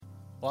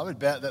Well, I would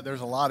bet that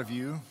there's a lot of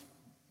you,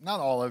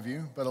 not all of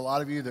you, but a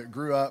lot of you that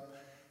grew up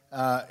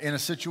in a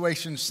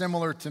situation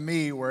similar to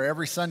me where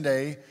every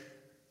Sunday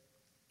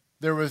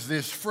there was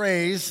this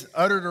phrase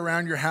uttered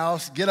around your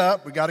house: get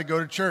up, we got to go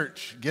to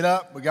church. Get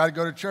up, we got to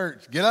go to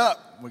church. Get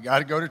up, we got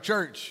to go to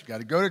church. Got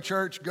to go to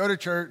church, go to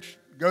church,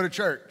 go to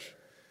church.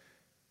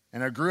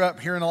 And I grew up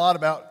hearing a lot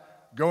about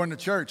going to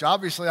church.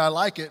 Obviously, I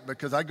like it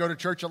because I go to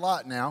church a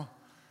lot now.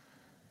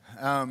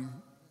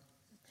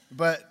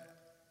 But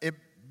it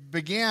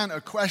began a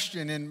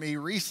question in me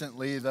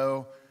recently,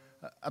 though,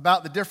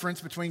 about the difference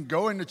between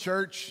going to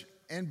church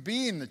and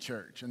being the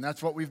church. And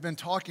that's what we've been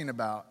talking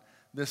about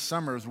this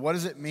summer, is what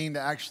does it mean to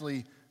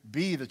actually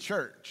be the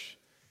church?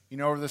 You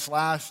know, over this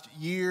last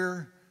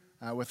year,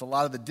 with a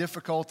lot of the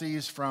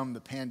difficulties from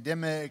the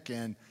pandemic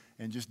and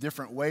just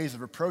different ways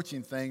of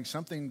approaching things,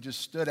 something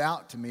just stood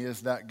out to me,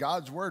 is that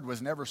God's word was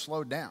never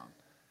slowed down.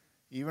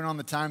 Even on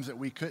the times that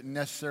we couldn't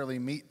necessarily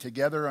meet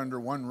together under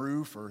one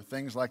roof or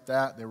things like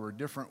that, there were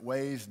different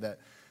ways that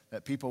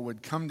people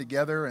would come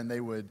together and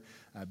they would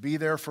be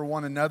there for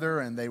one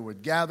another, and they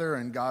would gather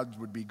and God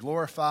would be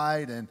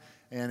glorified, and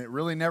it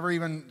really never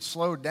even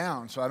slowed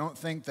down. So I don't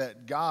think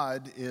that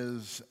God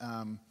is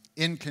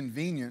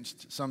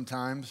inconvenienced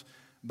sometimes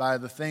by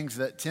the things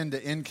that tend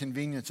to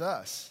inconvenience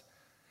us.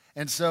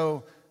 And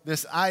so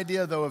this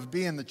idea, though, of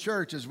being the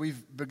church, as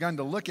we've begun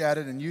to look at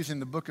it and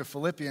using the book of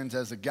Philippians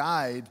as a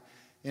guide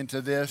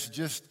into this,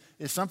 just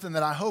is something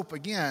that I hope,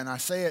 again, I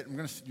say it,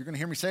 you're going to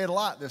hear me say it a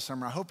lot this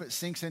summer. I hope it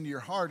sinks into your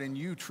heart and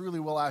you truly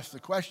will ask the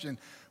question,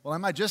 well,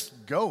 am I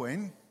just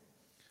going,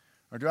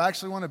 or do I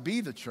actually want to be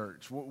the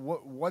church?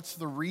 What's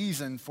the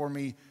reason for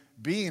me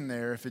being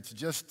there? If it's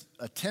just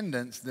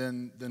attendance,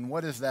 then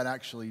what is that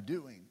actually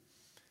doing?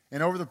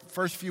 And over the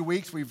first few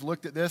weeks, we've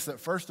looked at this, that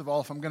first of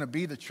all, if I'm going to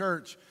be the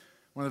church,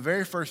 one of the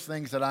very first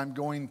things that I'm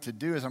going to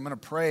do is I'm going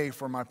to pray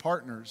for my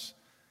partners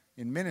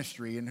in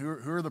ministry. And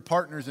who are the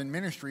partners in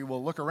ministry?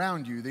 Well, look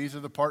around you. These are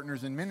the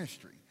partners in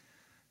ministry.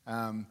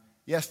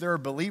 Yes, there are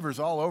believers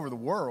all over the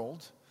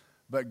world,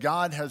 but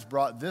God has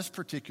brought this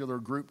particular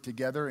group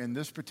together in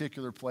this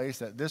particular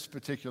place at this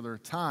particular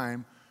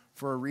time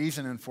for a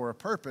reason and for a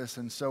purpose.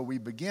 And so we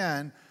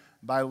begin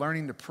by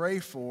learning to pray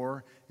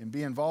for and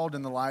be involved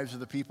in the lives of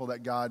the people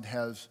that God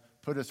has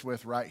put us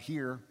with right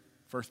here,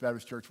 First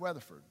Baptist Church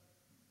Weatherford.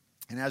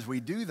 And as we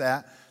do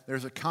that,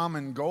 there's a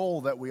common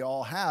goal that we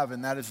all have,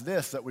 and that is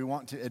this, that we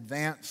want to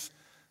advance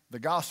the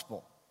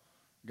gospel.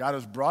 God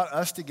has brought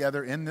us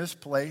together in this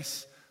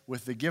place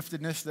with the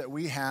giftedness that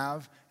we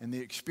have and the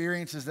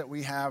experiences that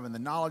we have and the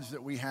knowledge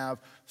that we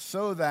have,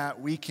 so that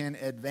we can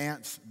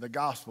advance the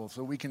gospel,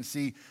 so we can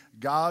see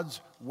God's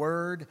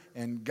word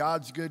and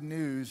God's good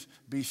news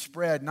be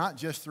spread not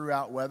just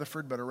throughout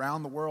Weatherford, but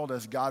around the world,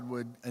 as God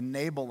would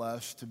enable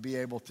us to be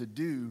able to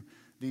do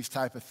these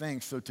type of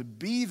things. So to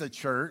be the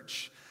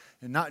church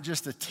and not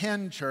just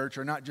attend church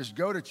or not just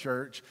go to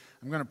church,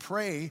 I'm going to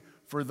pray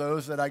for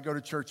those that I go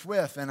to church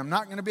with. And I'm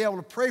not going to be able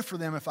to pray for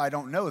them if I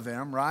don't know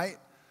them, right?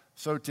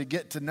 So to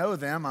get to know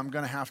them, I'm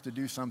going to have to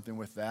do something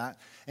with that.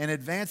 And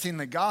advancing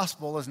the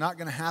gospel is not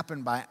going to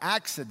happen by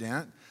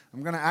accident.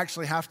 I'm going to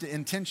actually have to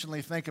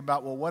intentionally think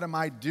about, well, what am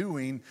I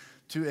doing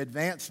to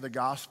advance the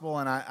gospel?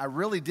 And I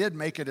really did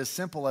make it as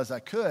simple as I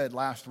could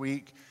last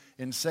week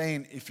in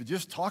saying, if you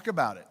just talk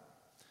about it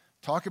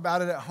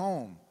at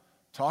home,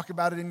 talk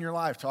about it in your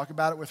life, talk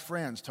about it with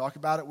friends, talk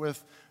about it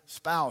with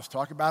spouse,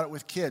 talk about it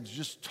with kids,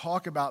 just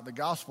talk about the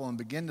gospel and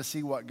begin to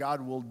see what God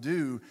will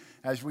do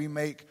as we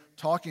make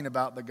talking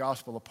about the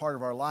gospel a part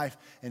of our life,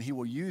 and He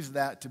will use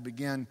that to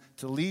begin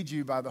to lead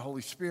you by the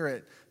Holy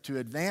Spirit to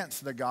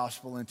advance the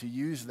gospel and to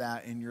use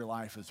that in your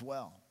life as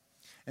well.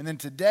 And then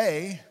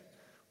today,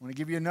 I want to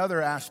give you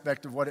another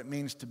aspect of what it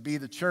means to be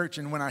the church.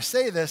 And when I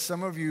say this,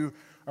 some of you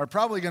are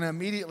probably going to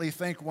immediately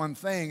think one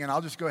thing, and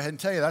I'll just go ahead and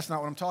tell you that's not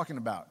what I'm talking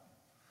about.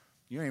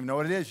 You don't even know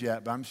what it is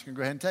yet, but I'm just going to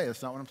go ahead and tell you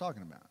that's not what I'm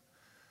talking about.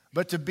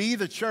 But to be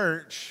the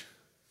church,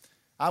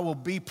 I will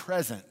be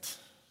present.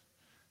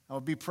 I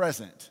will be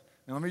present.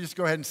 Now let me just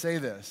go ahead and say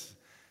this.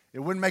 It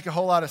wouldn't make a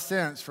whole lot of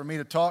sense for me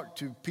to talk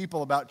to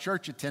people about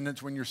church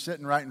attendance when you're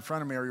sitting right in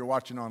front of me or you're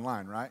watching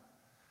online, right?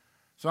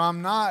 So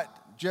I'm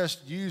not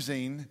just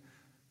using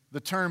the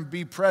term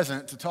be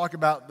present to talk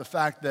about the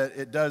fact that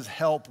it does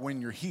help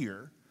when you're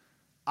here.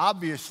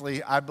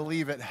 Obviously, I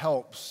believe it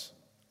helps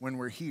when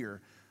we're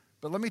here.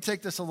 But let me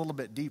take this a little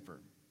bit deeper.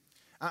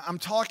 I'm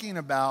talking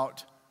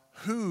about,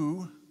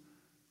 who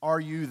are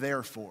you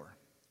there for?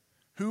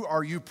 Who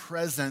are you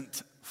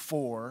present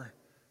for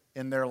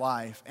in their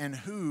life? And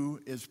who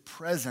is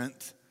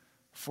present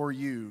for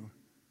you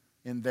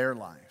in their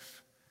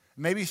life?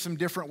 Maybe some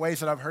different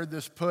ways that I've heard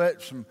this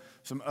put,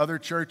 some other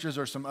churches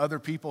or some other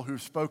people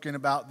who've spoken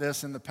about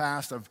this in the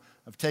past.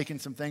 I've taken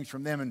some things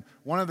from them. And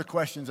one of the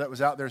questions that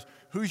was out there is,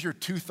 who's your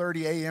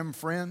 2:30 a.m.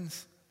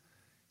 friends?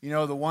 You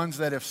know, the ones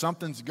that if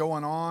something's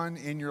going on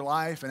in your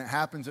life and it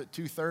happens at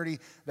 2:30,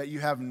 that you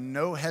have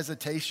no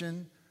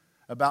hesitation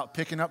about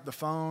picking up the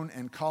phone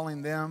and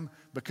calling them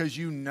because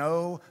you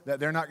know that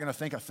they're not going to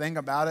think a thing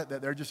about it,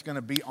 that they're just going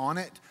to be on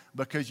it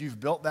because you've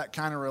built that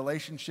kind of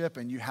relationship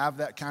and you have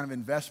that kind of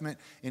investment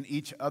in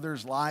each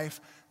other's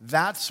life.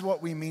 That's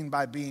what we mean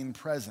by being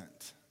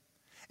present.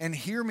 And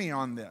hear me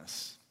on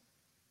this.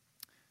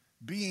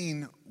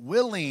 Being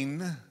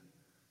willing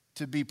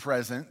to be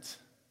present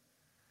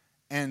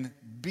and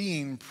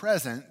being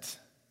present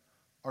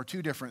are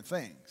two different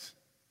things.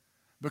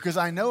 Because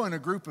I know in a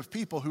group of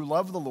people who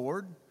love the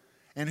Lord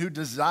and who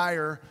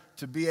desire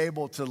to be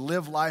able to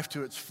live life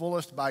to its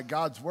fullest by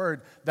God's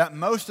word, that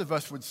most of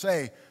us would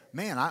say,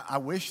 man, I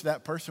wish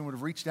that person would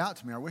have reached out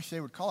to me. I wish they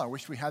would call. I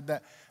wish we had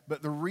that.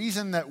 But the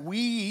reason that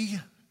we,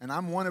 and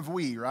I'm one of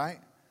we, right,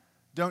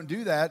 don't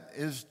do that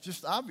is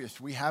just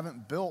obvious. We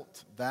haven't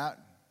built that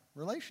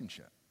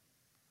relationship.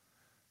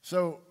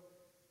 So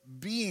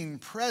being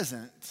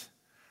present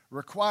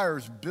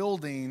requires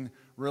building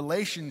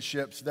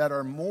relationships that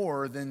are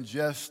more than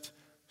just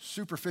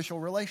superficial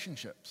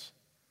relationships.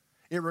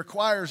 It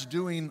requires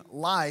doing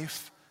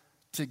life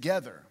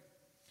together.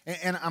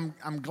 And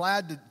I'm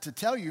glad to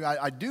tell you,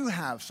 I do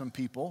have some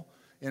people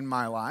in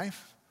my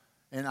life,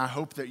 and I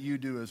hope that you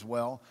do as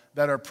well,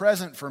 that are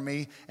present for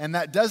me. And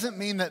that doesn't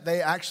mean that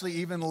they actually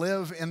even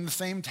live in the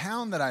same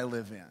town that I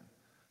live in.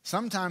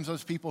 Sometimes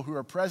those people who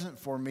are present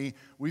for me,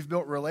 we've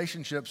built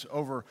relationships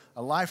over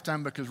a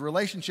lifetime because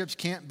relationships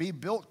can't be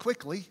built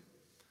quickly.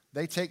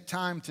 They take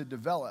time to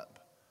develop.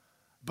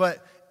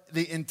 But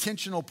the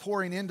intentional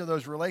pouring into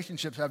those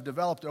relationships have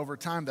developed over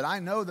time, that I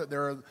know that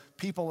there are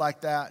people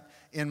like that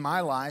in my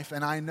life,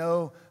 and I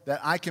know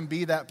that I can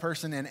be that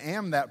person and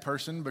am that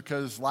person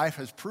because life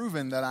has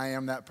proven that I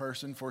am that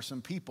person for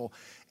some people.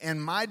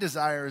 And my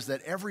desire is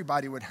that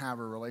everybody would have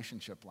a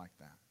relationship like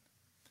that.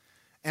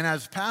 And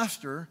as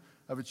pastor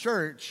of a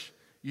church,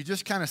 you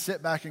just kind of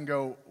sit back and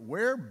go,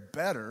 where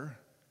better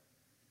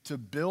to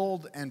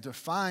build and to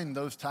find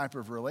those type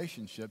of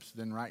relationships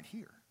than right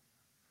here?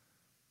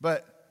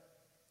 But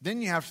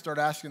then you have to start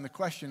asking the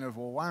question of,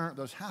 well, why aren't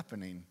those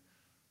happening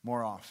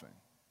more often?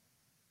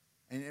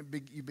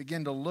 And you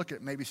begin to look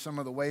at maybe some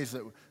of the ways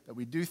that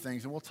we do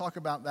things, and we'll talk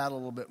about that a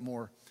little bit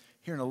more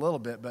here in a little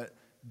bit. But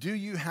do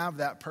you have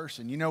that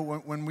person? You know,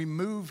 when we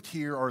moved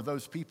here, or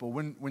those people,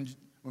 when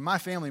my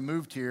family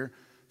moved here,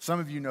 some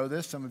of you know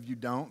this, some of you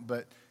don't, but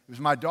it was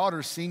my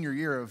daughter's senior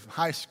year of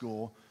high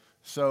school,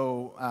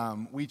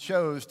 so we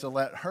chose to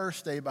let her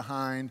stay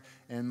behind,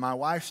 and my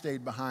wife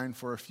stayed behind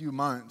for a few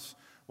months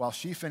while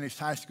she finished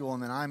high school,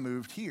 and then I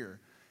moved here.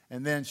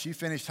 And then she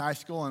finished high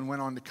school and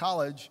went on to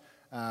college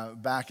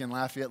back in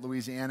Lafayette,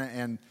 Louisiana,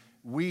 and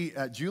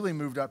Julie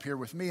moved up here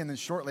with me, and then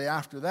shortly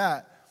after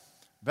that,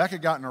 Becca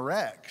got in a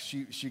wreck.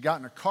 She got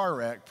in a car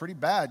wreck, pretty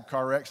bad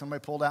car wreck.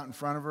 Somebody pulled out in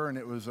front of her, and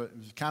it was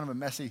kind of a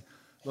messy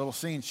little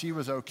scene. She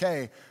was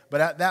okay, but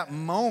at that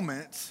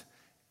moment,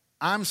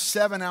 I'm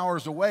 7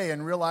 hours away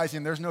and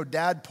realizing there's no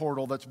dad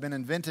portal that's been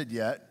invented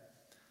yet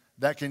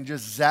that can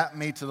just zap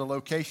me to the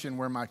location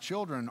where my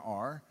children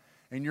are.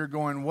 And you're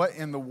going, what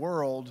in the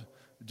world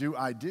do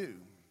I do?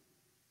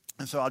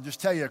 And so I'll just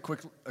tell you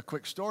a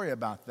quick story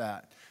about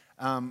that.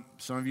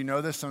 Some of you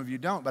know this, some of you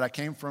don't, but I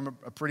came from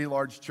a pretty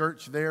large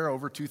church there,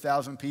 over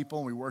 2,000 people,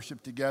 and we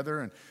worshiped together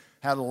and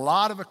had a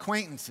lot of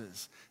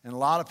acquaintances and a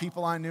lot of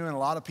people I knew and a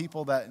lot of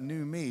people that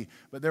knew me.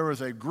 But there was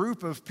a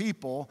group of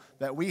people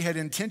that we had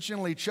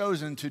intentionally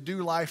chosen to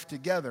do life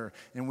together.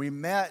 And we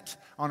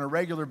met on a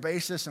regular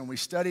basis and we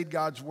studied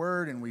God's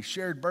word and we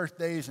shared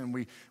birthdays and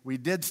we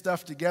did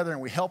stuff together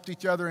and we helped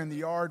each other in the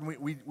yard and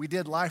we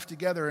did life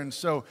together. And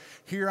so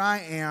here I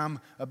am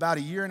about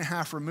a year and a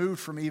half removed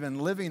from even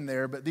living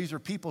there, but these are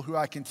people who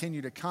I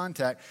continue to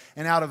contact.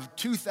 And out of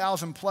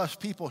 2,000 plus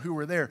people who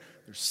were there,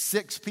 there's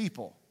 6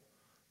 people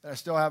that I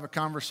still have a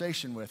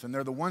conversation with. And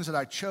they're the ones that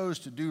I chose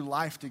to do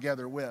life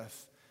together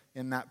with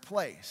in that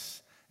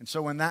place. And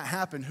so when that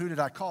happened, who did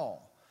I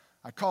call?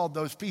 I called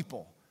those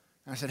people.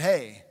 And I said,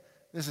 hey,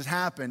 this has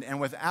happened. And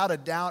without a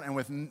doubt and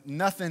with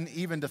nothing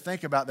even to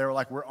think about, they were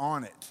like, we're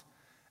on it.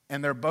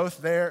 And they're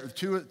both there.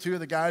 Two of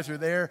the guys are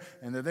there,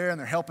 and they're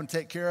helping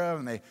take care of,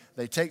 and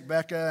they take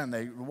Becca, and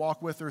they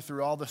walk with her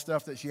through all the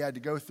stuff that she had to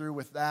go through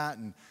with that,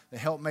 and they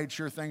helped made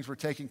sure things were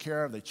taken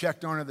care of. They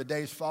checked on her the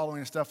days following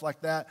and stuff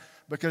like that,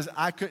 because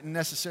I couldn't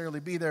necessarily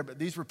be there, but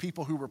these were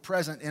people who were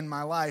present in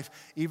my life,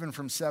 even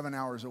from 7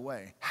 hours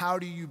away. How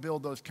do you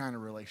build those kind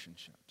of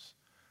relationships?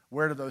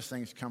 Where do those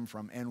things come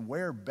from? And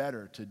where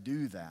better to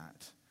do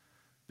that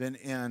than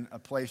in a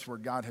place where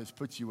God has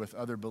put you with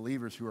other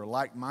believers who are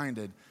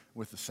like-minded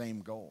with the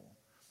same goal.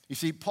 You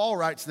see, Paul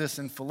writes this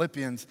in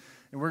Philippians,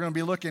 and we're going to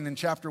be looking in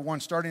chapter 1,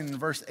 starting in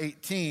verse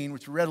 18,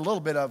 which we read a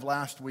little bit of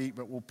last week,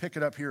 but we'll pick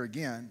it up here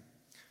again.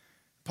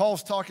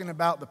 Paul's talking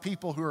about the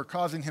people who are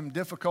causing him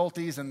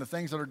difficulties and the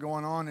things that are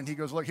going on, and he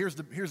goes, look, here's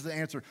the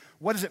answer.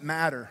 What does it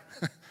matter?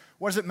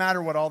 What does it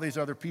matter what all these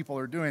other people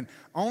are doing?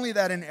 Only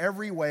that in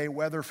every way,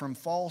 whether from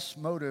false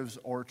motives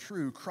or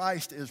true,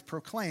 Christ is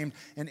proclaimed,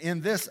 and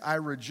in this I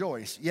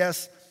rejoice.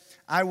 Yes,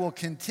 I will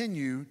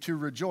continue to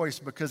rejoice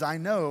because I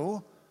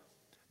know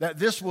that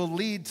this will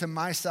lead to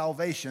my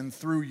salvation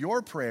through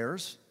your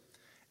prayers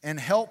and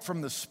help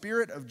from the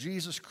Spirit of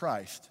Jesus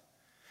Christ.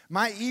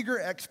 My eager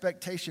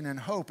expectation and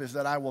hope is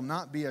that I will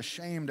not be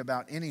ashamed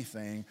about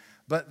anything,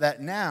 but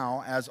that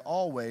now, as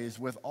always,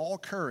 with all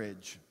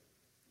courage,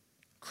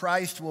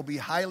 Christ will be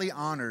highly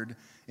honored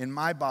in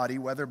my body,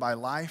 whether by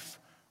life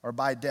or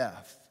by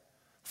death.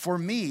 For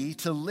me,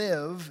 to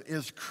live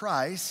is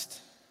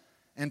Christ,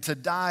 and to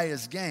die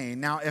is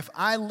gain. Now, if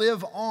I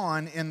live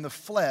on in the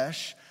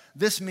flesh,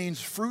 this means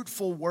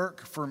fruitful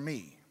work for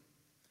me.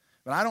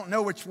 But I don't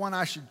know which one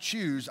I should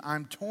choose.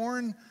 I'm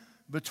torn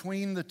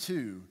between the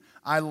two.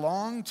 I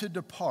long to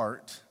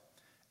depart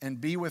and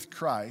be with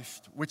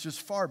Christ, which is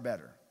far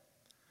better.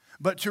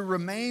 But to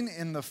remain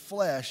in the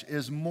flesh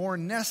is more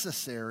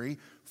necessary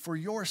for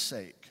your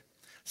sake.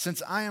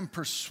 Since I am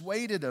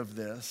persuaded of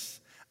this,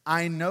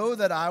 I know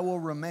that I will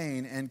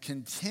remain and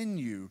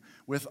continue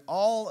with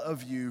all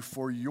of you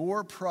for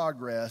your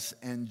progress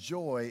and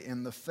joy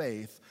in the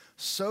faith,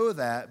 so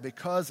that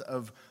because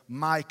of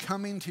my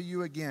coming to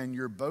you again,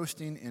 your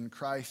boasting in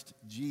Christ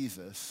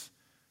Jesus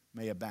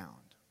may abound.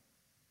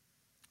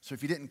 So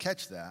if you didn't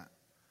catch that,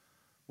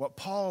 what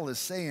Paul is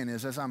saying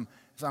is, as I'm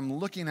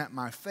looking at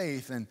my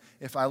faith, and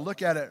if I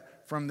look at it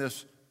from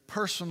this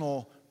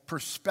personal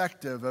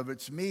perspective of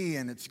it's me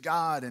and it's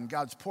God and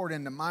God's poured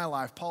into my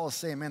life, Paul is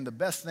saying, man, the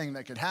best thing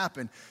that could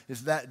happen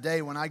is that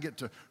day when I get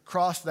to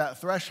cross that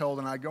threshold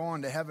and I go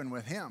on to heaven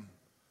with him.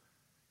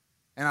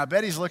 And I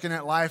bet he's looking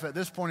at life at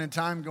this point in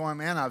time going,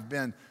 man, I've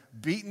been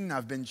beaten,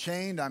 I've been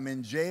chained, I'm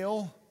in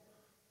jail.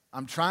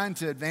 I'm trying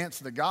to advance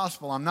the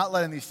gospel. I'm not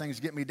letting these things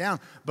get me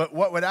down. But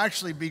what would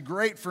actually be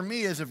great for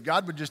me is if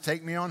God would just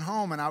take me on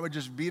home and I would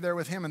just be there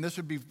with him, and this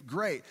would be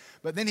great.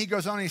 But then he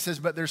goes on and he says,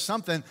 but there's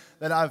something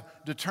that I've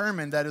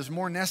determined that is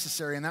more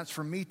necessary, and that's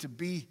for me to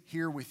be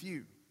here with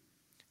you.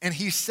 And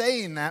he's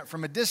saying that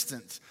from a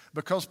distance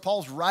because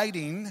Paul's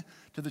writing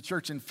to the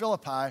church in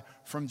Philippi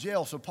from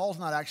jail. So Paul's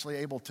not actually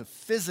able to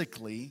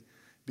physically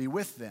be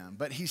with them.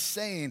 But he's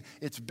saying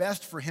it's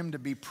best for him to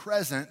be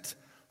present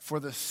for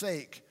the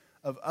sake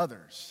of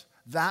others.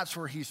 That's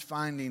where he's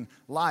finding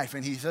life.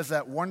 And he says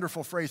that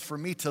wonderful phrase, for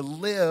me to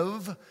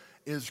live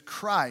is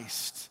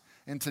Christ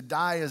and to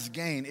die is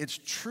gain. It's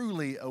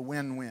truly a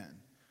win-win.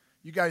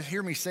 You guys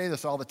hear me say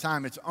this all the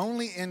time. It's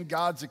only in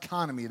God's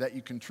economy that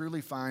you can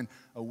truly find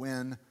a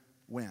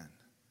win-win.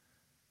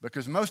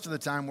 Because most of the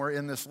time we're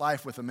in this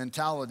life with a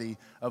mentality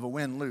of a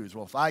win-lose.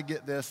 Well, if I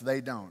get this, they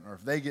don't. Or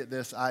if they get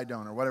this, I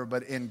don't. Or whatever.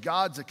 But in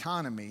God's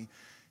economy,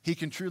 he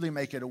can truly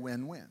make it a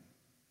win-win.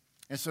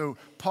 And so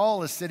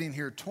Paul is sitting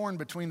here torn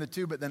between the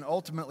two, but then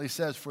ultimately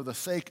says, for the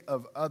sake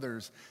of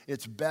others,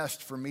 it's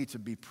best for me to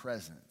be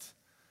present.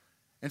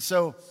 And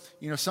so,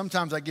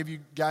 sometimes I give you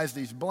guys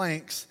these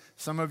blanks.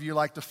 Some of you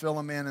like to fill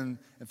them in and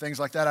things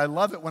like that. I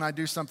love it when I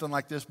do something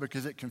like this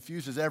because it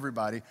confuses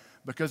everybody,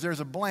 because there's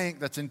a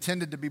blank that's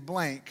intended to be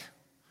blank,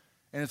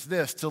 and it's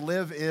this: to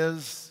live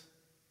is,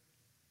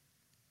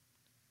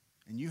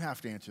 and you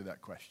have to answer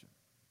that question.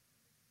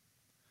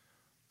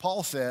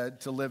 Paul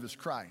said to live is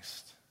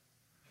Christ.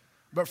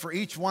 But for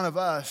each one of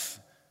us,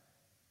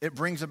 it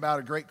brings about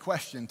a great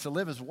question. To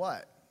live is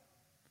what?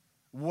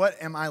 What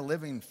am I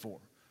living for?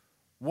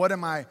 What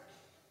am I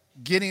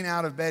getting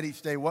out of bed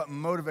each day? What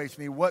motivates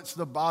me? What's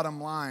the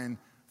bottom line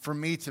for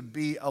me to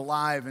be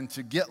alive and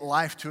to get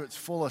life to its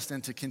fullest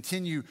and to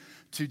continue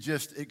to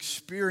just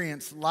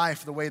experience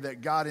life the way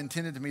that God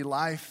intended to me?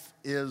 Life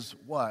is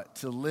what?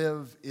 To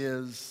live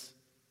is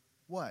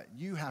what?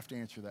 You have to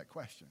answer that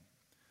question.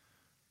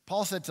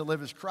 Paul said to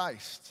live is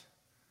Christ.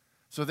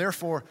 So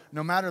therefore,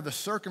 no matter the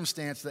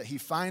circumstance that he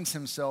finds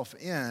himself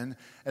in,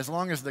 as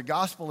long as the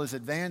gospel is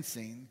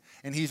advancing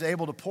and he's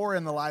able to pour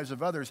in the lives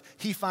of others,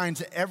 he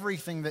finds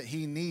everything that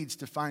he needs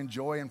to find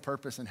joy and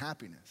purpose and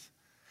happiness.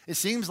 It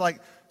seems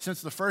like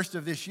since the first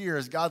of this year,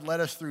 as God led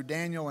us through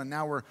Daniel, and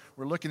now we're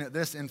looking at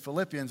this in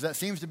Philippians, that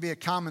seems to be a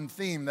common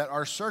theme, that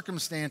our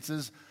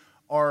circumstances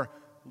are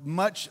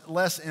much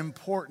less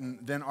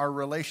important than our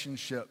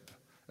relationship,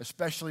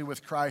 especially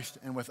with Christ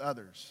and with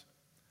others.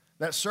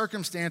 That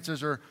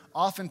circumstances are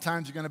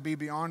oftentimes going to be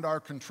beyond our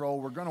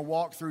control. We're going to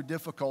walk through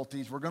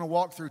difficulties. We're going to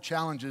walk through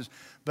challenges.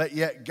 But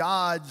yet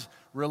God's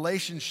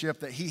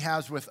relationship that he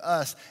has with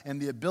us and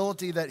the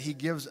ability that he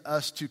gives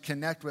us to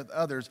connect with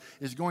others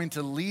is going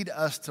to lead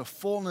us to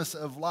fullness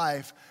of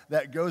life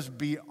that goes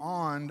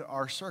beyond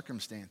our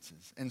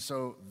circumstances. And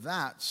so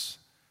that's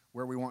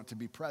where we want to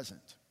be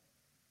present.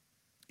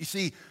 You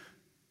see,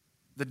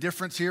 the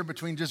difference here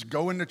between just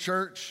going to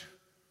church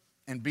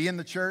and being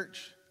the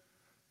church,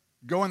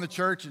 going to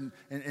church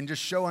and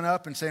just showing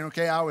up and saying,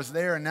 okay, I was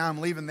there and now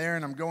I'm leaving there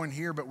and I'm going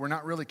here, but we're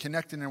not really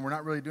connecting and we're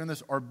not really doing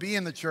this. Or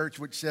being the church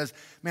which says,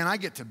 man, I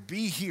get to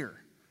be here.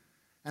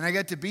 And I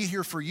get to be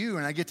here for you,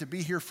 and I get to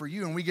be here for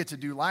you, and we get to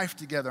do life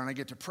together, and I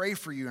get to pray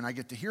for you, and I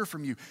get to hear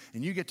from you,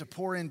 and you get to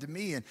pour into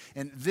me.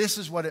 And this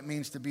is what it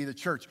means to be the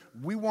church.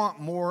 We want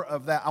more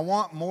of that. I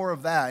want more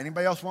of that.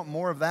 Anybody else want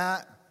more of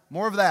that?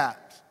 More of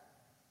that.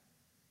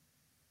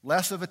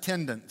 Less of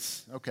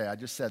attendance. Okay, I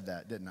just said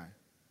that, didn't I?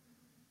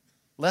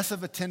 Less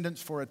of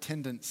attendance for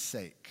attendance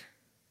sake.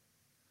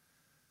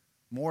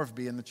 More of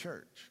being the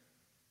church.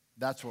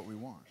 That's what we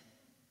want.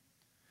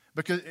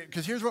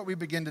 Because here's what we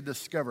begin to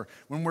discover.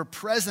 When we're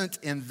present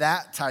in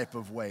that type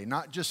of way,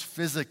 not just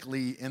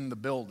physically in the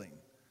building,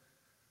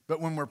 but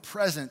when we're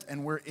present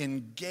and we're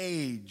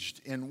engaged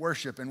in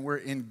worship and we're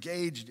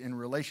engaged in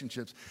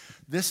relationships,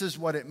 this is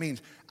what it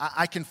means.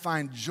 I can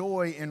find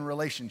joy in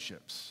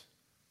relationships.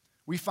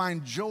 We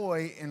find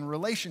joy in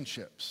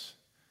relationships.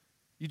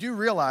 You do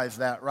realize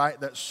that, right?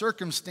 That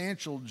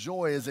circumstantial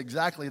joy is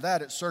exactly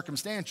that. It's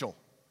circumstantial.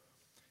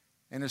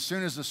 And as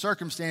soon as the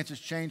circumstances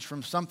change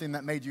from something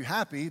that made you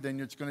happy, then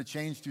it's going to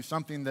change to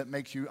something that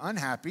makes you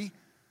unhappy.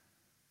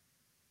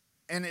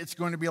 And it's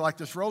going to be like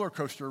this roller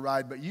coaster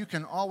ride, but you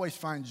can always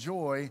find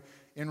joy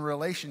in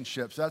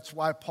relationships. That's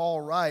why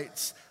Paul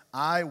writes,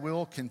 I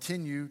will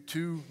continue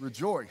to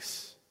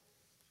rejoice.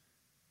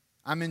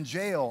 I'm in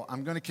jail.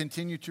 I'm going to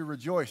continue to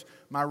rejoice.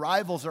 My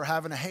rivals are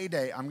having a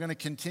heyday. I'm going to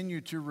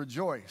continue to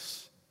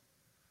rejoice.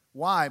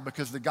 Why?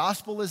 Because the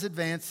gospel is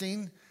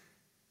advancing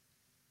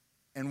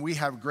and we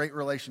have great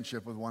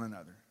relationship with one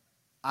another.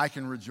 I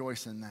can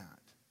rejoice in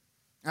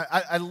that.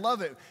 I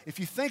love it. If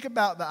you think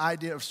about the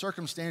idea of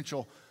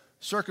circumstantial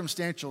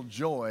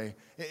joy,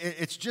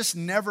 it's just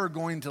never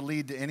going to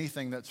lead to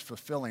anything that's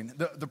fulfilling.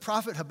 The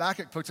prophet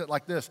Habakkuk puts it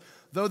like this: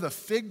 though the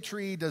fig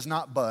tree does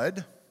not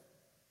bud,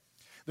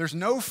 there's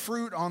no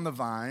fruit on the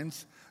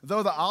vines,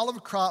 though the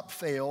olive crop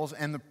fails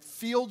and the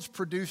fields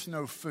produce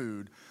no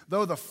food,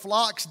 though the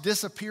flocks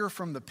disappear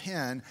from the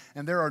pen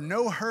and there are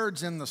no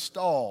herds in the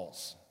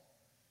stalls,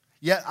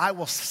 yet I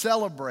will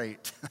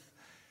celebrate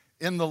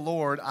in the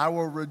Lord. I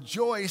will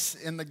rejoice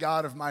in the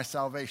God of my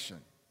salvation.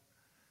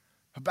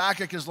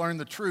 Habakkuk has learned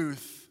the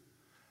truth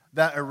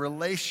that a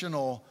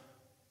relational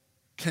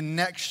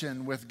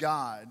connection with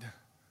God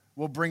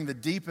will bring the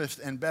deepest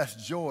and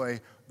best joy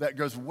that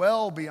goes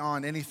well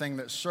beyond anything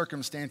that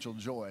circumstantial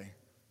joy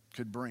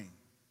could bring.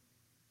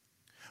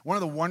 One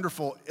of the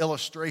wonderful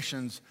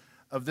illustrations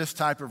of this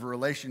type of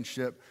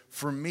relationship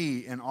for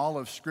me in all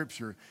of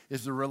Scripture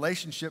is the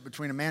relationship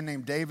between a man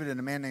named David and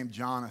a man named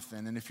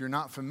Jonathan. And if you're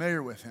not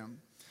familiar with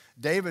him,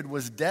 David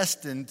was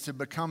destined to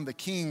become the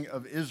king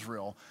of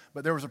Israel,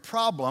 but there was a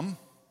problem.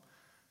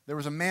 There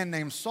was a man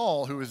named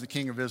Saul who was the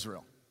king of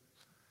Israel.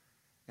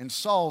 And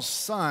Saul's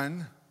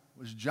son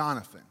was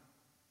Jonathan.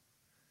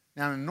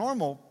 Now, in a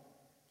normal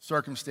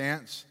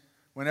circumstance,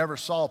 whenever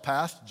Saul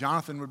passed,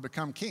 Jonathan would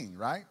become king,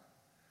 right?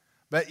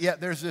 But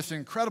yet there's this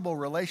incredible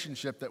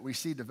relationship that we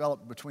see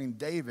develop between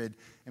David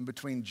and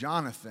between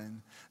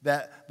Jonathan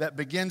that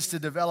begins to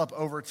develop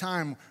over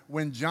time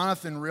when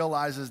Jonathan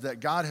realizes that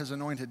God has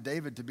anointed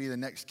David to be the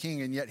next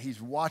king, and yet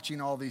he's watching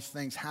all these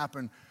things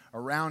happen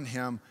around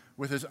him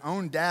with his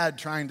own dad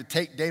trying to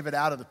take David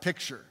out of the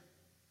picture.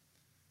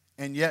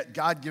 And yet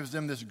God gives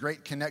them this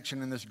great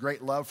connection and this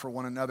great love for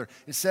one another.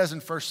 It says in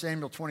 1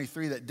 Samuel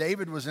 23 that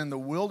David was in the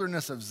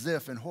wilderness of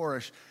Ziph in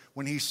Horish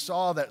when he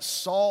saw that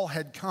Saul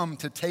had come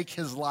to take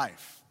his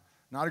life.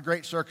 Not a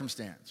great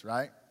circumstance,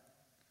 right?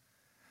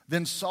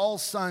 Then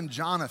Saul's son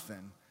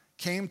Jonathan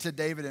came to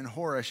David in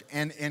Horish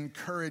and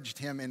encouraged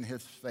him in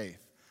his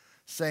faith,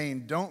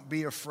 saying, "Don't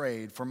be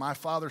afraid, for my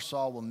father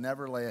Saul will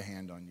never lay a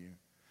hand on you.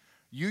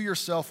 You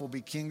yourself will be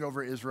king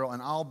over Israel,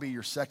 and I'll be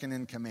your second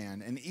in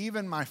command. And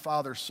even my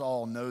father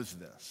Saul knows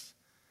this."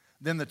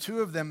 Then the two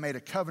of them made a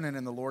covenant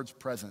in the Lord's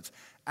presence.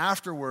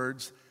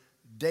 Afterwards,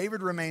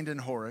 David remained in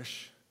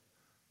Horish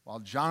while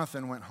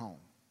Jonathan went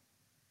home.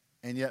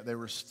 And yet they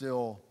were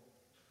still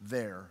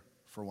there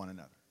for one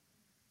another.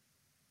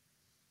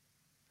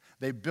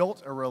 They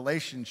built a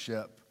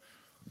relationship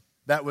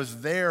that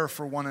was there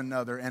for one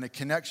another and a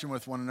connection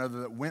with one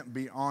another that went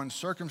beyond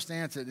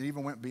circumstance. It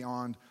even went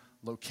beyond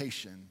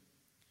location.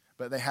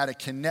 But they had a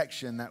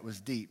connection that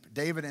was deep.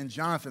 David and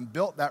Jonathan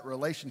built that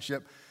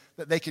relationship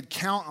that they could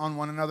count on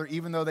one another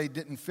even though they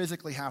didn't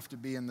physically have to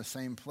be in the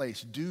same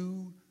place.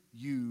 Do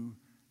you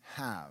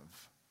have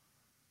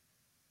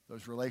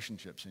those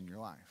relationships in your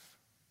life?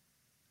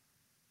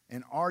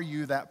 And are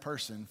you that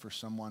person for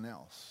someone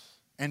else?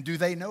 And do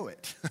they know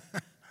it?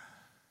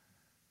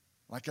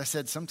 Like I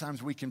said,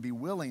 sometimes we can be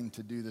willing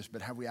to do this,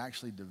 but have we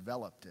actually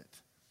developed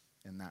it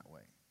in that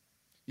way?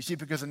 You see,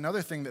 because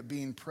another thing that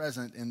being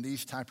present in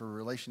these type of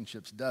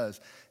relationships does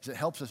is it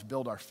helps us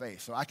build our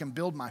faith. So I can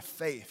build my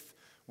faith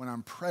when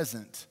I'm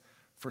present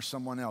for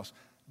someone else.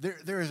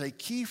 There is a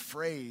key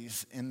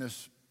phrase in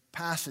this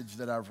passage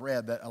that I've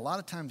read that a lot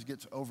of times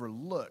gets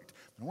overlooked.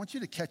 I want you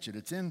to catch it.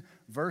 It's in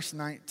verse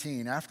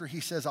 19. After he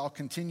says, "I'll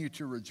continue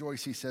to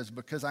rejoice," he says,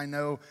 "because I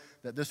know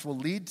that this will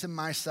lead to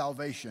my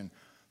salvation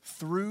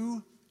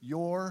through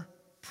your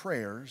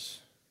prayers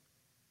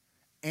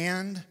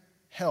and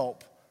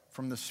help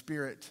from the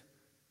Spirit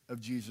of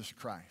Jesus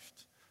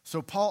Christ."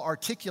 So Paul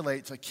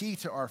articulates a key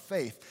to our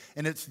faith,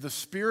 and it's the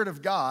Spirit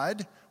of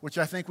God, which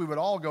I think we would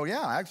all go,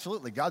 yeah,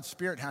 absolutely, God's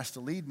Spirit has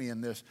to lead me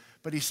in this.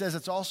 But he says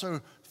it's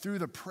also through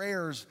the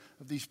prayers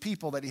of these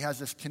people that he has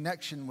this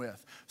connection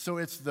with. So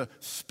it's the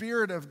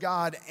Spirit of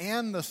God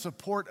and the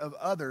support of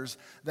others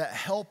that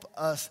help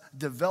us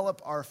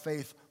develop our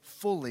faith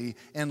fully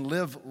and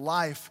live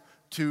life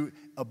to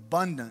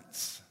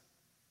abundance.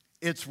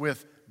 It's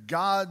with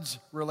God's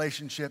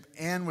relationship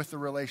and with the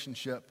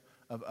relationship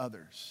of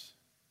others.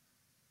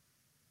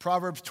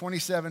 Proverbs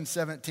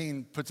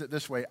 27:17 puts it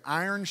this way: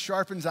 iron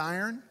sharpens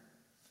iron,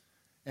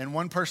 and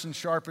one person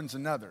sharpens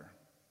another.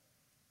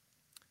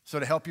 So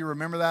to help you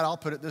remember that, I'll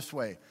put it this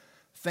way: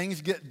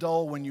 things get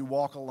dull when you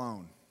walk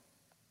alone.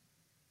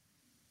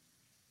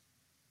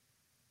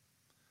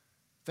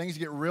 Things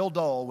get real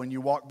dull when you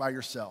walk by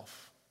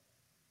yourself.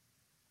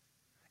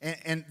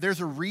 And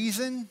there's a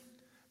reason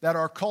that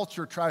our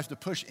culture tries to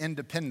push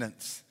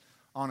independence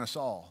on us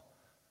all.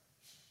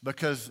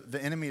 Because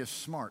the enemy is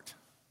smart.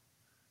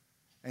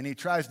 And he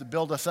tries to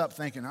build us up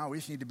thinking, oh, we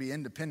just need to be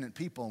independent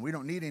people, and we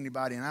don't need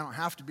anybody, and I don't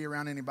have to be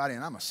around anybody,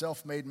 and I'm a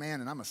self-made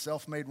man, and I'm a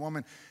self-made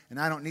woman, and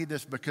I don't need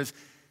this, because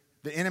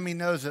the enemy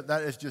knows that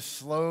that is just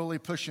slowly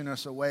pushing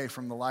us away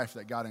from the life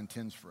that God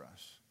intends for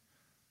us.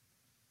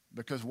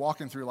 Because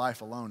walking through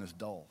life alone is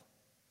dull.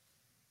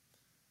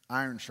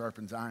 Iron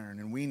sharpens iron,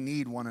 and we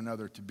need one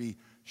another to be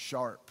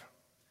sharp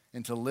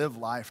and to live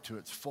life to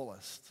its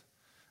fullest.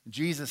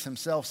 Jesus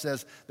himself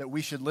says that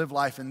we should live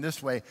life in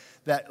this way,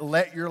 that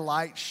let your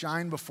light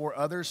shine before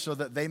others so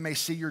that they may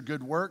see your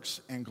good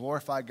works and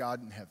glorify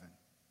God in heaven.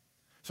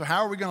 So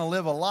how are we going to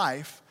live a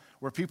life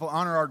where people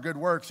honor our good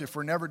works if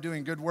we're never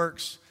doing good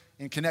works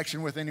in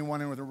connection with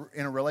anyone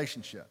in a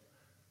relationship?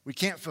 We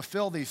can't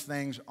fulfill these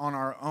things on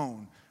our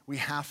own. We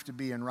have to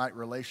be in right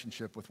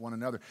relationship with one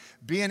another.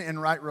 Being in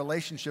right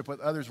relationship with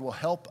others will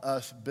help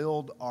us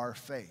build our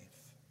faith.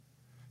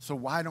 So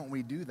why don't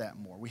we do that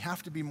more? We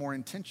have to be more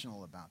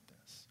intentional about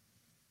this.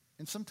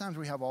 And sometimes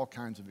we have all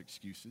kinds of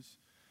excuses.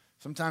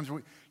 Sometimes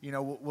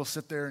we'll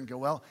sit there and go,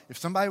 well, if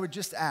somebody would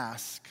just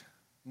ask,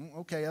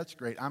 okay, that's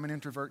great. I'm an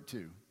introvert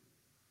too.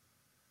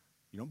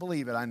 You don't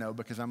believe it, I know,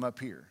 because I'm up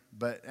here.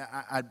 But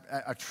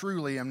I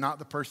truly am not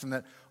the person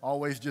that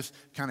always just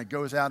kind of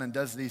goes out and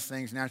does these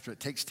things naturally. It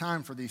takes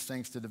time for these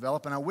things to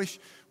develop. And I wish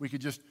we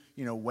could just,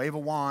 wave a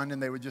wand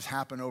and they would just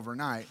happen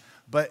overnight.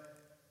 But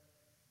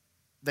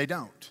they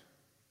don't.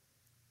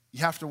 You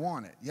have to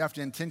want it. You have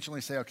to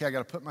intentionally say, okay, I got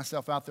to put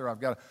myself out there.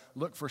 I've got to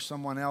look for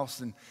someone else.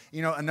 And,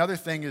 another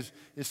thing is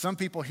some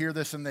people hear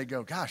this and they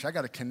go, gosh, I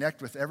got to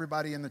connect with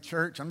everybody in the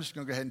church. I'm just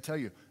going to go ahead and tell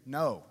you,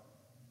 no.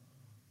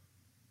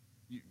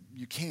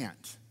 You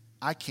can't.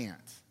 I can't.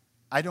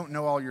 I don't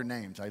know all your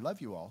names. I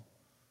love you all.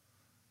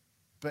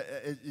 But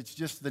it's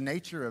just the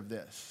nature of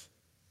this.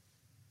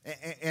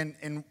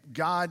 And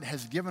God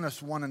has given us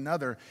one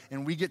another,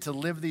 and we get to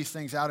live these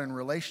things out in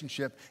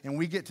relationship, and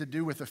we get to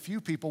do with a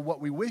few people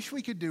what we wish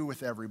we could do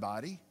with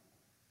everybody.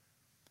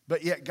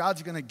 But yet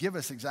God's going to give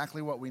us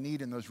exactly what we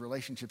need in those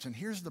relationships. And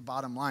here's the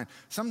bottom line.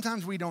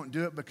 Sometimes we don't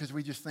do it because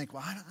we just think,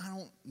 well, I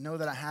don't know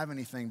that I have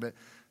anything. But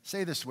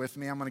say this with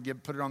me. I'm going to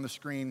put it on the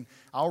screen.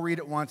 I'll read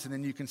it once, and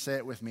then you can say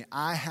it with me.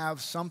 I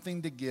have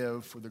something to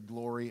give for the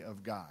glory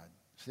of God.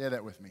 Say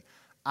that with me.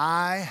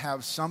 I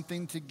have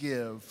something to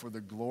give for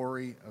the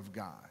glory of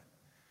God.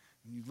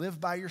 When you live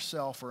by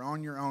yourself or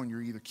on your own,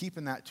 you're either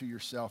keeping that to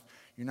yourself,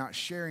 you're not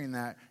sharing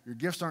that, your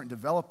gifts aren't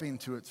developing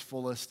to its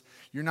fullest,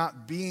 you're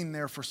not being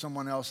there for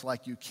someone else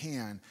like you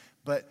can,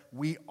 but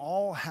we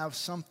all have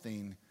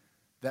something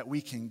that we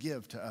can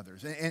give to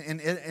others. And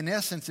in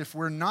essence, if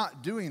we're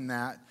not doing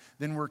that,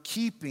 then we're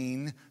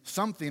keeping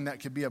something that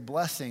could be a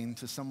blessing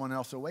to someone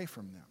else away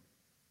from them.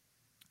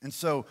 And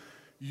so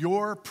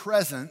your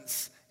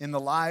presence in the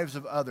lives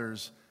of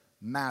others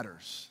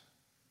matters.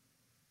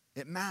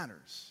 It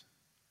matters.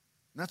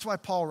 And that's why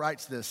Paul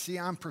writes this. See,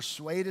 I'm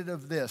persuaded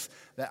of this,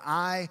 that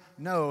I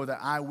know that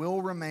I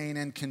will remain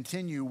and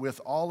continue with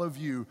all of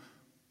you.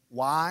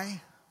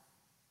 Why?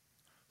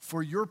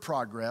 For your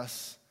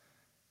progress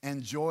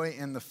and joy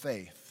in the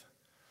faith,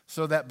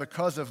 so that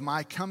because of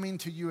my coming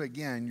to you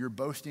again, your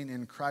boasting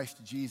in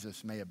Christ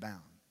Jesus may abound.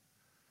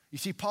 You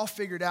see, Paul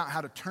figured out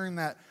how to turn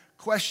that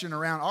question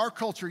around. Our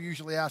culture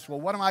usually asks, well,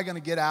 what am I going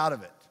to get out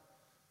of it?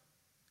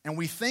 And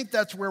we think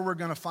that's where we're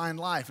going to find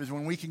life, is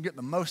when we can get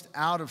the most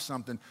out of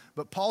something.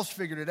 But Paul's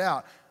figured it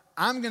out.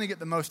 I'm going to get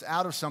the most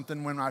out of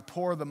something when I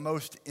pour the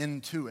most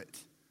into it.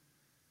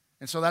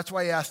 And so that's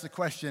why he asked the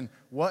question,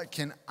 what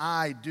can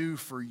I do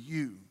for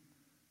you?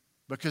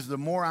 Because the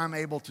more I'm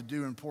able to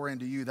do and pour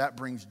into you, that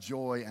brings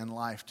joy and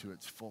life to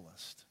its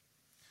fullest.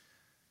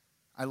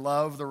 I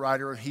love the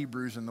writer of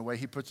Hebrews and the way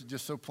he puts it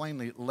just so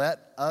plainly.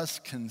 Let us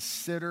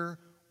consider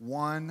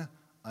one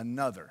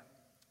another.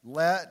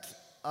 Let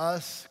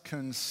us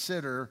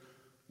consider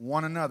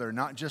one another,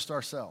 not just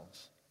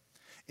ourselves,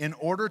 in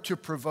order to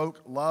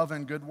provoke love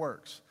and good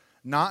works,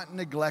 not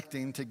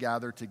neglecting to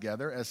gather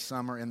together as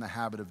some are in the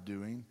habit of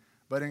doing,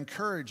 but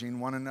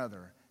encouraging one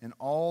another, and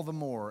all the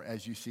more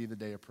as you see the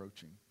day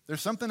approaching.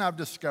 There's something I've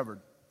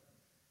discovered.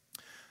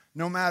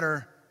 No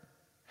matter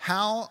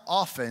how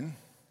often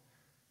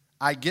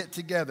I get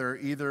together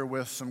either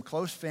with some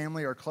close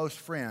family or close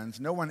friends,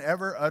 no one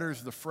ever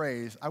utters the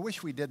phrase, I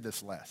wish we did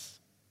this less.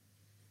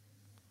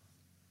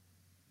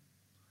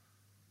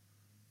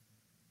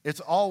 It's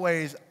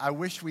always, I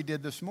wish we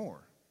did this more.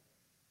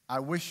 I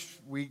wish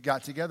we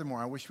got together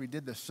more. I wish we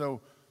did this. So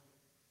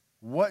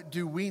what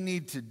do we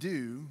need to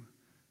do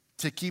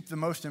to keep the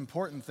most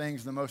important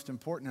things the most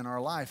important in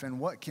our life? And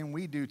what can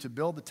we do to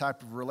build the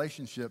type of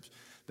relationships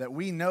that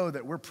we know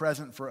that we're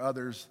present for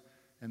others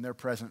and they're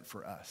present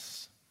for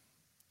us?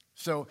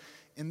 So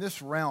in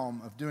this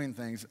realm of doing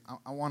things,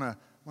 I want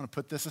to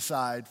put this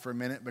aside for a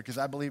minute because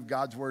I believe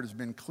God's word has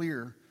been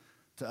clear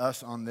to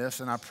us on this,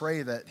 and I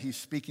pray that he's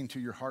speaking to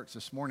your hearts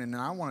this morning.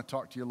 And I want to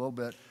talk to you a little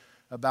bit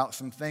about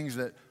some things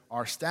that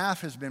our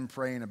staff has been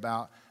praying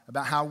about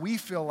how we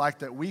feel like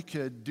that we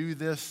could do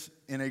this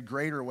in a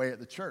greater way at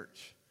the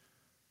church.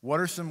 What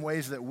are some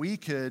ways that we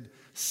could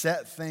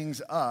set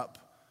things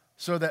up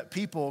so that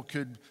people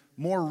could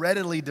more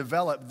readily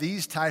develop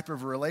these type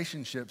of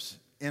relationships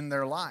in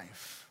their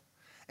life?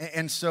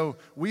 And so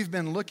we've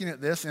been looking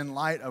at this in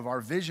light of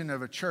our vision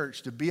of a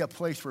church to be a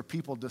place where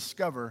people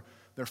discover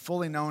they're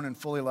fully known and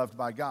fully loved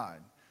by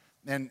God.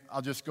 And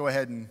I'll just go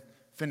ahead and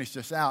finish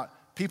this out.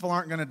 People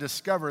aren't going to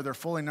discover they're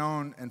fully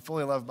known and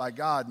fully loved by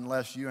God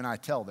unless you and I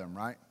tell them,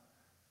 right?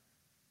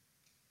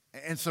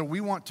 And so we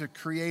want to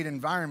create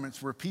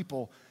environments where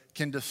people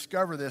can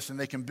discover this and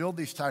they can build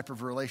these type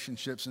of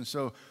relationships. And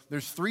so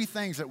there's 3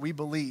 things that we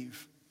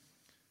believe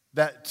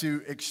that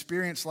to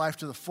experience life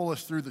to the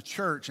fullest through the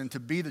church and to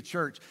be the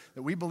church,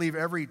 that we believe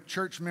every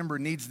church member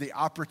needs the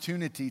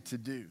opportunity to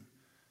do.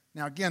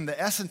 Now, again, the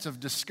essence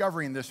of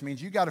discovering this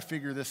means you got to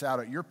figure this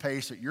out at your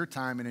pace, at your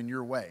time, and in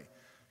your way.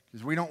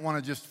 Because we don't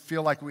want to just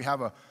feel like we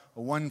have a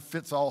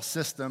one-fits-all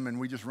system and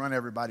we just run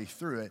everybody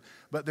through it.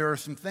 But there are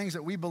some things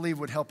that we believe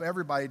would help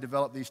everybody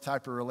develop these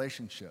type of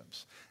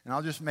relationships. And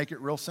I'll just make it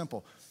real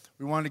simple.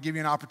 We want to give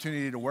you an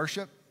opportunity to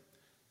worship.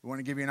 We want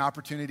to give you an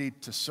opportunity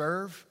to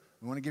serve.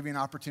 We want to give you an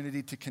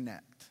opportunity to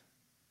connect.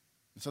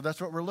 And so that's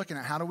what we're looking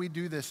at. How do we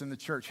do this in the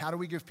church? How do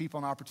we give people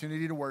an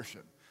opportunity to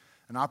worship,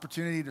 an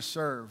opportunity to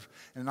serve,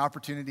 and an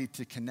opportunity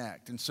to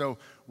connect? And so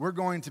we're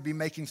going to be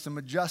making some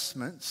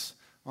adjustments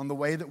on the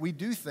way that we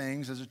do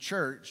things as a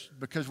church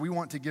because we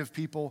want to give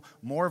people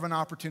more of an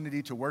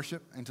opportunity to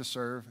worship and to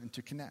serve and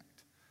to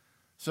connect.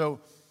 So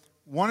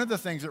one of the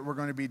things that we're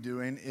going to be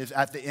doing is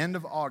at the end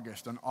of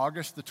August, on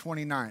August the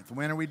 29th.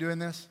 When are we doing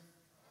this?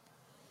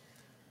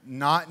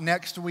 Not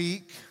next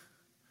week,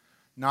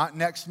 not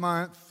next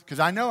month, because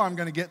I know I'm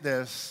going to get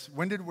this.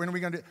 When are we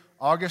going to do it?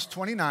 August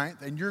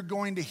 29th, and you're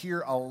going to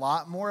hear a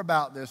lot more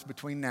about this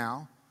between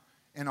now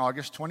and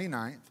August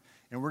 29th.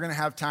 And we're going to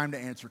have time to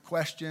answer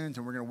questions,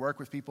 and we're going to work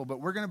with people, but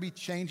we're going to be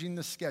changing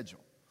the schedule.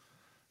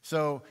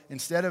 So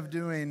instead of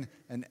 8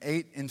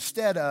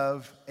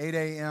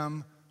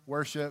 a.m.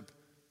 worship,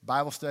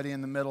 Bible study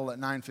in the middle at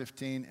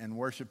 9:15, and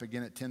worship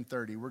again at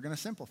 10:30, we're going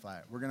to simplify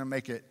it. We're going to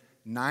make it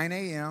 9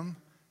 a.m.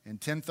 and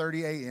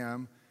 10:30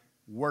 a.m.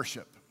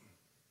 worship.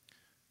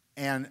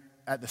 And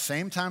at the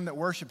same time that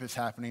worship is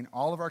happening,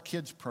 all of our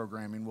kids'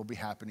 programming will be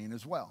happening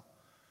as well.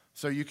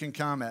 So you can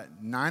come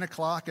at 9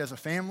 o'clock as a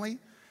family,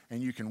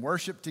 and you can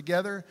worship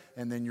together,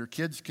 and then your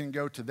kids can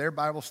go to their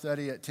Bible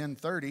study at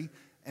 10:30,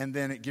 and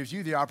then it gives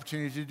you the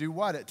opportunity to do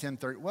what at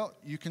 10:30? Well,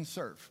 you can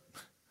serve.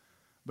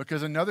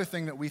 Because another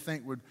thing that we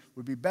think would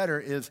be better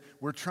is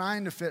we're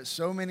trying to fit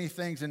so many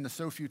things into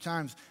so few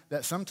times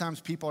that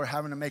sometimes people are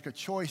having to make a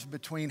choice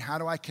between how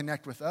do I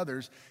connect with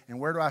others and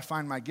where do I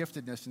find my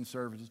giftedness and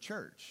serve as a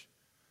church.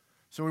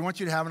 So we want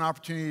you to have an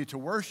opportunity to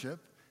worship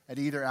at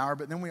either hour,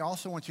 but then we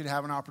also want you to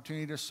have an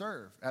opportunity to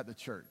serve at the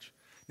church.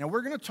 Now,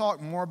 we're going to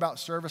talk more about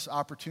service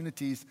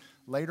opportunities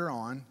later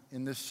on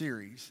in this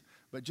series,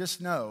 but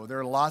just know there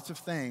are lots of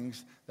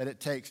things that it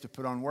takes to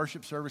put on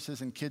worship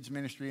services and kids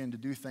ministry and to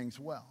do things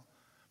well.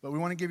 But we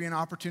want to give you an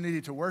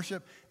opportunity to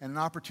worship and an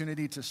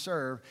opportunity to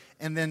serve,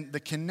 and then the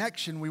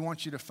connection we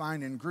want you to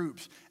find in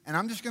groups. And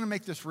I'm just going to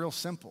make this real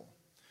simple.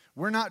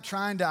 We're not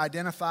trying to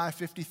identify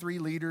 53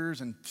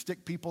 leaders and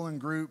stick people in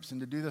groups and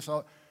to do this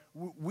all.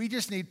 We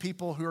just need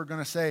people who are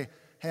going to say,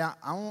 hey,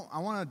 I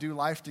want to do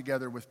life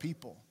together with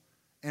people.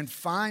 And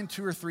find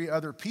 2 or 3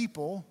 other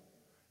people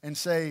and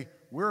say,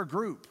 we're a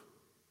group.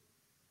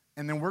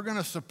 And then we're going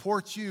to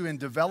support you in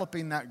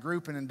developing that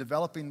group and in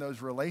developing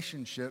those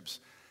relationships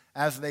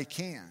as they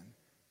can.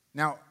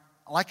 Now,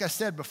 like I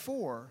said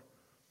before,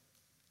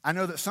 I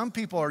know that some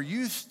people are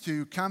used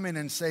to coming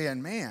and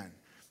saying, man,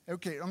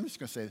 okay, I'm just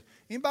going to say this.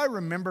 Anybody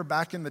remember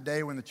back in the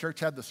day when the church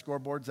had the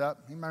scoreboards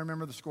up? Anybody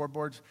remember the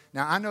scoreboards?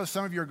 Now, I know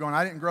some of you are going,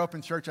 I didn't grow up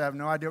in church. I have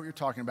no idea what you're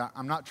talking about.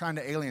 I'm not trying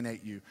to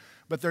alienate you.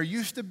 But there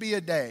used to be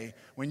a day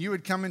when you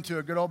would come into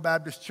a good old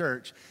Baptist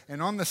church,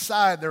 and on the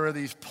side there were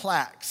these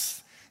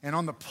plaques. And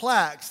on the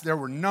plaques, there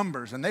were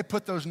numbers. And they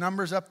put those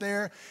numbers up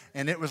there,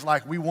 and it was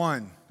like, we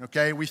won,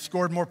 okay? We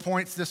scored more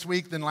points this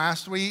week than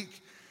last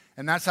week.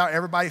 And that's how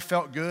everybody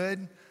felt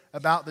good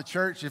about the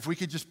church, if we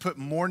could just put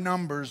more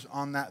numbers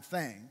on that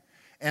thing.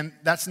 And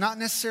that's not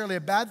necessarily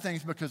a bad thing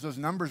because those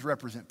numbers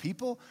represent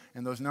people,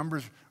 and those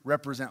numbers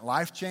represent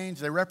life change.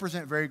 They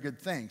represent very good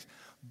things.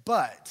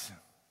 But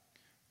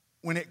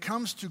when it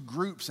comes to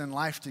groups and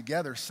life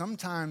together,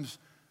 sometimes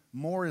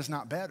more is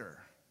not better.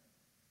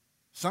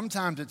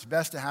 Sometimes it's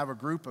best to have a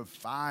group of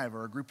 5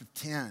 or a group of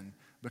 10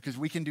 because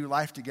we can do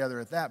life together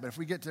at that. But if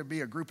we get to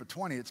be a group of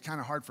 20, it's kind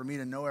of hard for me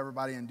to know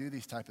everybody and do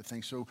these type of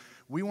things. So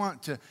we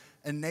want to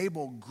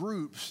enable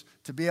groups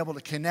to be able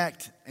to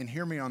connect, and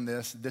hear me on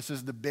this. This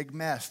is the big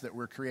mess that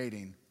we're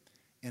creating,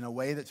 in a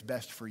way that's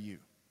best for you.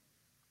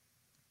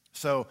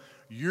 So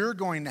you're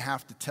going to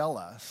have to tell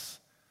us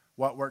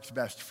what works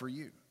best for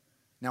you.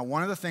 Now,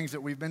 one of the things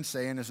that we've been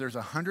saying is there's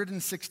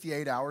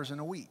 168 hours in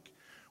a week.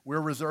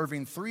 We're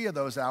reserving 3 of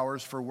those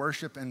hours for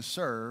worship and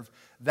serve.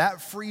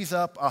 That frees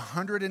up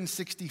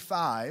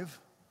 165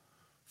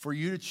 for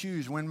you to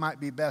choose when might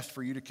be best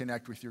for you to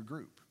connect with your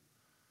group.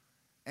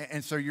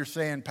 And so you're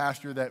saying,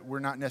 Pastor, that we're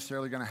not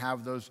necessarily going to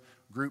have those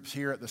groups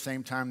here at the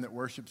same time that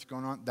worship's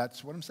going on?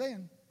 That's what I'm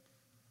saying.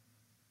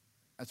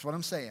 That's what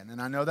I'm saying.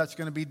 And I know that's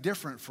going to be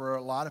different for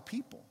a lot of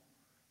people.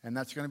 And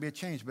that's going to be a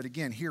change. But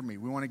again, hear me.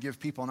 We want to give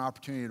people an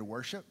opportunity to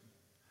worship.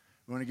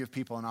 We want to give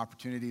people an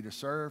opportunity to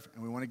serve.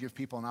 And we want to give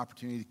people an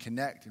opportunity to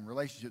connect in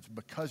relationships,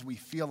 because we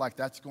feel like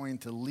that's going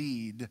to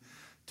lead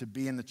to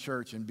being the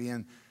church and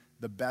being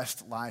the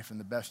best life and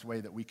the best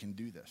way that we can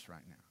do this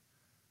right now.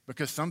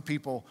 Because some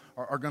people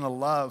are going to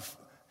love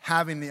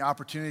having the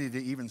opportunity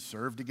to even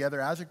serve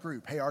together as a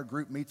group. Hey, our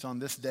group meets on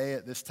this day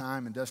at this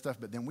time and does stuff,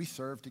 but then we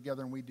serve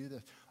together and we do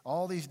this.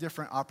 All these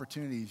different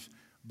opportunities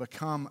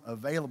become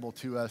available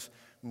to us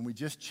when we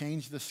just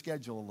change the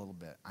schedule a little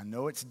bit. I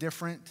know it's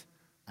different.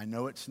 I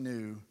know it's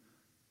new.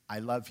 I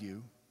love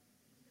you.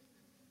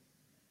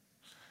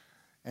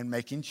 And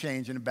making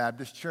change in a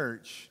Baptist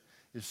church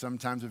is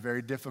sometimes a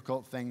very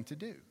difficult thing to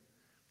do.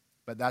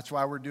 But that's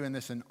why we're doing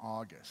this in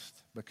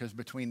August, because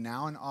between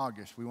now and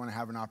August, we want to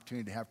have an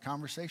opportunity to have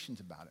conversations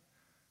about it.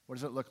 What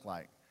does it look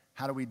like?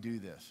 How do we do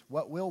this?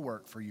 What will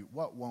work for you?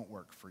 What won't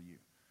work for you?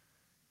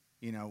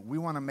 You know, we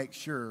want to make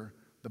sure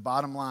the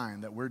bottom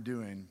line that we're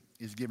doing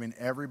is giving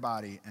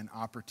everybody an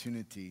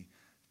opportunity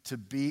to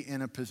be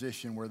in a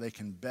position where they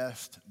can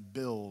best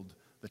build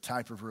the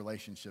type of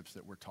relationships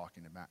that we're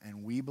talking about.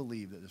 And we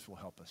believe that this will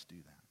help us do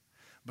that,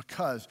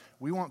 because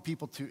we want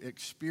people to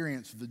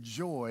experience the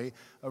joy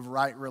of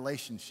right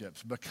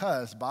relationships.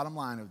 Because bottom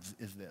line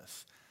is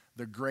this: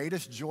 the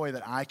greatest joy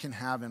that I can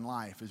have in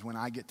life is when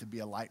I get to be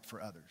a light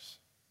for others.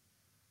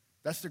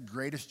 That's the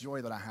greatest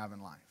joy that I have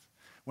in life.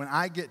 When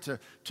I get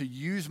to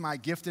use my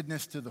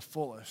giftedness to the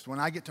fullest, when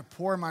I get to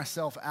pour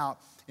myself out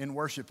in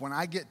worship, when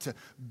I get to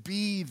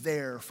be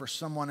there for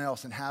someone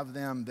else and have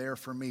them there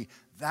for me,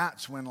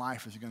 that's when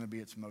life is going to be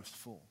its most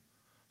full.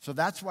 So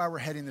that's why we're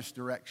heading this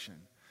direction.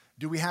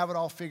 Do we have it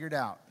all figured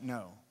out?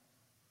 No.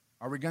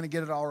 Are we going to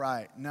get it all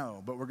right?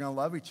 No. But we're going to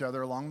love each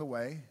other along the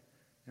way,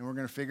 and we're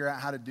going to figure out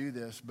how to do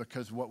this,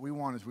 because what we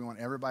want is we want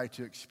everybody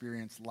to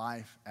experience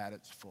life at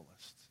its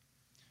fullest.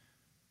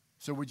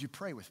 So would you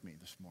pray with me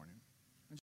this morning?